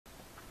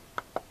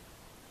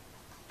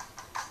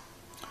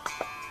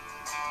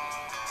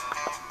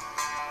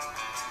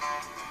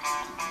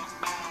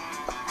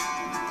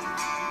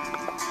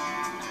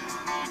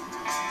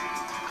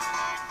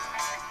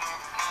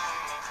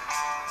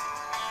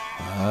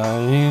I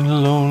ain't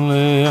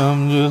lonely,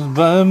 I'm just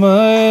by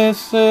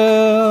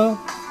myself.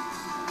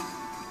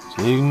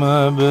 Take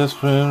my best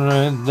friend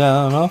right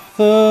down off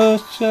the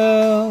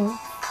shelf.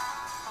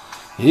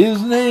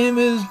 His name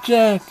is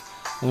Jack,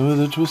 and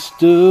with a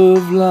twist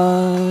of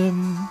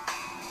lime,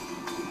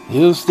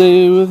 he'll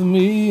stay with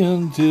me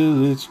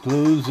until it's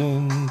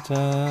closing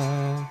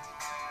time.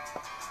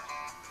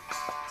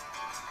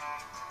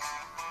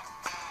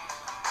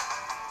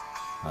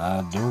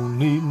 I don't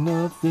need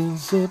nothing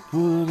except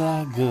what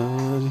I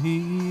got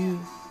here.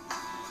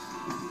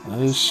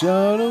 A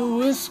shot of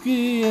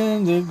whiskey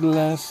and a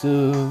glass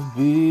of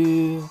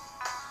beer.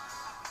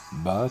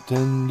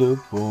 Bartender,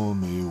 pour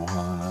me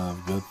one,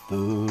 I've got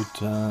the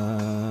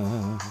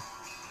time.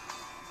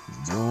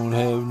 Don't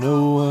have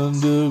no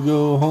one to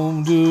go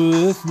home to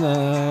this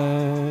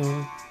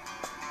night.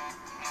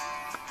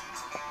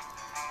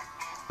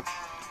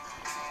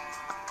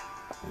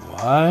 Oh,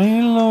 I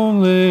ain't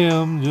lonely,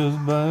 I'm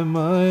just by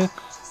myself.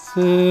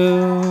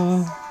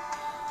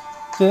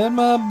 Set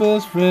my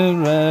best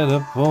friend right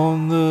up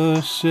on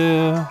the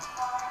shelf.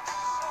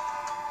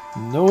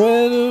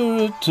 Nowhere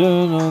to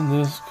return on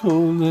this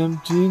cold,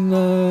 empty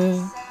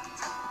night.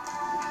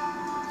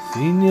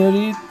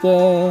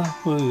 Señorita,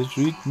 will you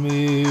treat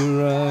me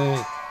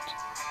right?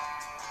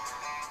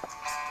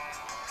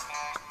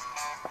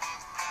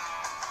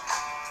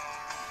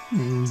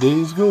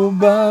 Days go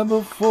by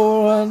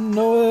before I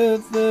know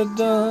it, they're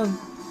done.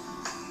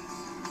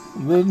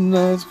 But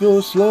nights go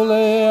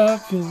slowly, I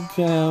can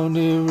count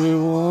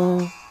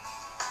everyone.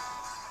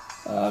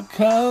 I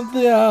count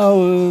the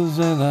hours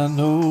and I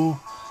know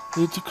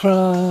it's a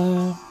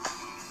crime.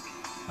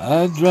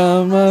 I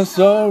drown my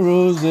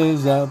sorrows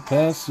as I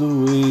pass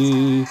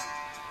away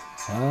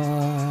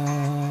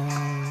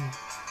time.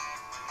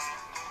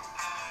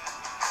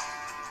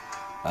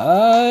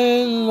 I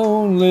ain't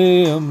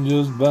lonely, I'm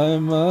just by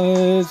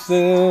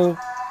myself.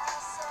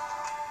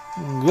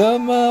 Got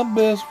my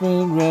best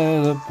friend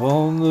right up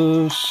on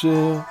the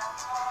shelf.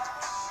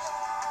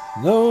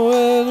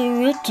 Nowhere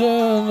to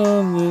return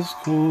on this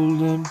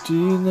cold, empty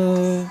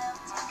night.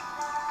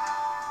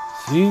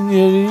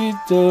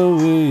 Señorita,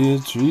 will you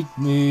treat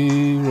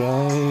me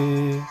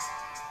right?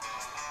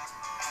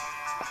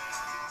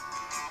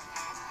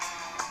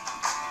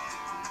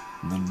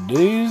 The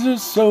days are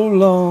so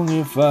long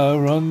if I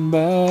run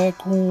back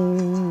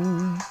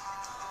home.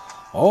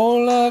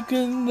 All I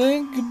can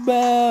think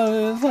about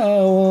is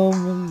how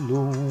I'm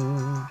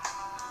alone.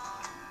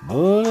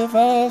 But if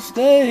I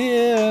stay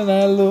here and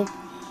I look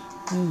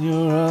in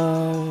your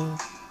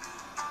eyes,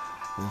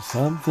 there's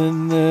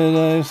something that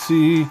I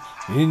see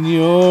in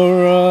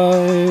your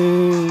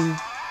eyes.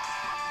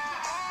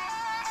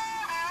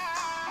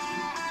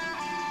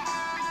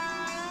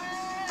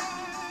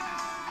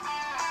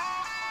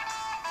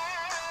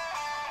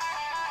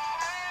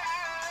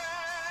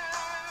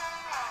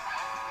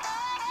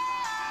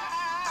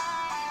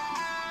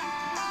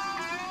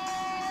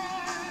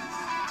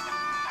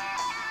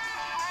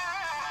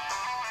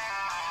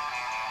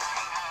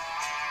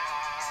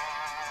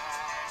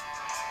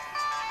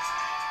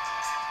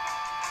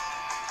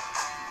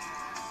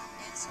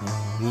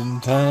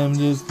 In time,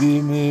 just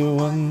give me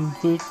one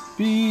quick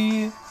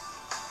beat.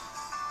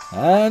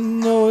 I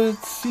know it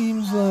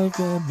seems like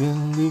I've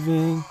been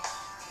living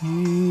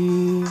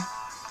here.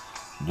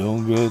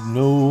 Don't get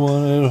no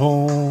one at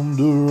home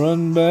to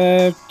run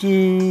back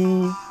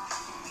to.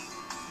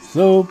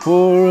 So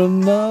pour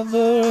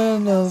another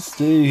and I'll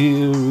stay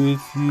here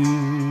with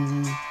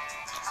you.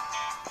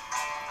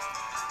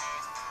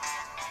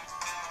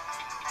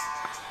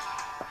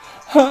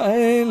 I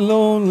ain't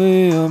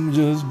lonely, I'm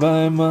just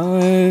by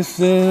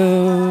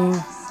myself.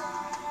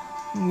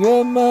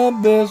 Got my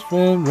best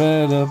friend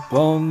right up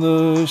on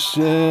the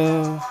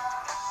shelf.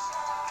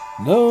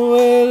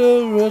 Nowhere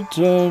to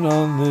return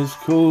on this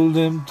cold,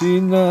 empty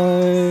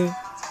night.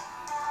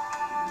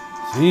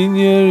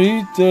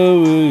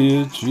 Señorita, will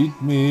you treat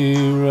me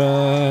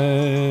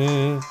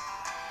right?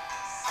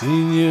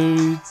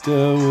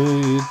 Señorita,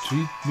 will you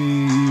treat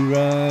me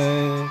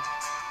right?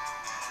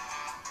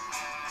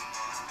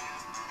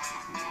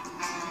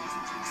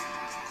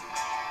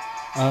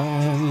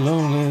 I'm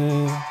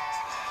lonely,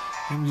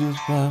 I'm just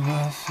by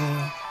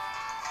myself.